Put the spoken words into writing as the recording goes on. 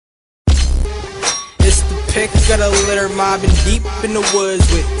pick of the litter, mobbing deep in the woods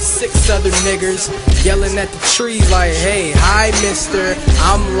with 6 other niggers, yelling at the tree like, hey, hi mister,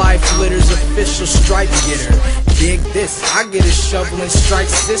 I'm Life Litter's official stripe getter. Dig this, I get a shovel and strike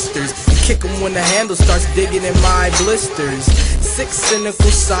sisters, and kick 'em when the handle starts digging in my blisters. 6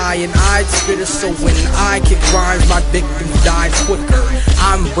 cynical cyanide spitters, so when I kick rhymes, my victims die quicker.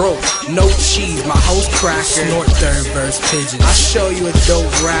 I'm broke, no cheese, my host cracker. Snort third verse pigeons. I show you a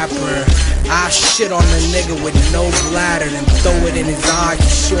dope rapper. I shit on a nigga with no bladder, then throw it in his eye,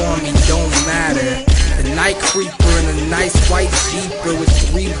 showing me don't matter. The night creeper in a nice white jeeper with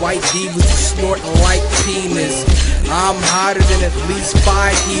 3 white divas snorting like penis. I'm hotter than at least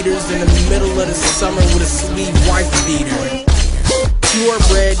 5 heaters in the middle of the summer with a sleeve wife beater.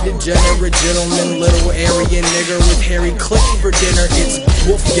 Purebred, degenerate gentleman, little area nigger with hairy click for dinner. It's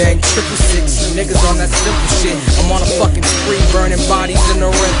Wolfgang 666, niggas on that simple shit. I'm on a fucking spree, burning bodies in a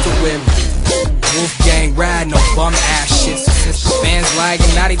rental whip. Wolfgang rad, no bum ass shit. So since the fans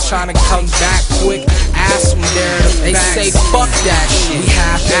lagging, now they tryna come back quick. Ass from there to they back. Say fuck that shit. We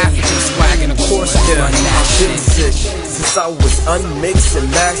half African swaggin', of course we run that shit. Since I was unmixed and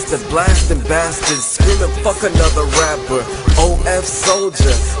mastered, blasting bastards, screaming fuck another rapper. OF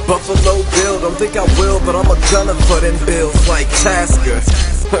soldier, Buffalo Bill, don't think I will, but I'm a gunner for them bills like Tasker.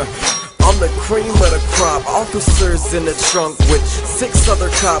 I'm the cream of the crop, officers in the trunk with 6 other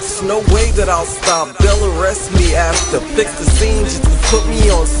cops. No way that I'll stop, they'll arrest me after. Fix the scene just to put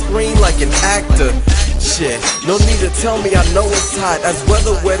me on screen like an actor. Shit, no need to tell me I know it's hot. As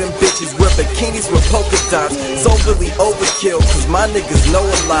weather wedding bitches wear bikinis with polka dots. It's overly overkill, cause my niggas know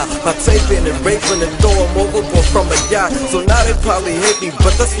a lot. By taping and raping and throw them overboard from a yacht. So now they probably hate me,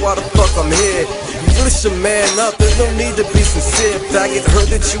 but that's why the fuck I'm here. You really should man up, there's no need to be sincere. Faggot, heard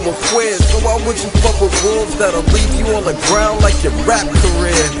that you were queer, so why would you fuck with wolves that'll leave you on the ground like your rap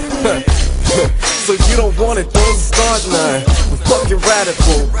career? So you don't want it, don't start none. We're fucking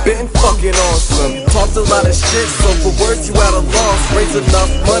radical, been fucking awesome. Talked a lot of shit, so for words you at a loss. Raise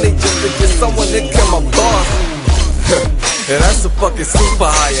enough money just to get someone to become my boss. Yeah, that's a fucking super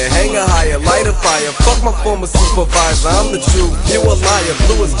higher, hang a higher, light a fire. Fuck my former supervisor, I'm the truth, you a liar.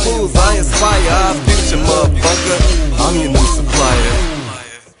 Blue is fools, I inspire, I future motherfucker, I'm your new supplier.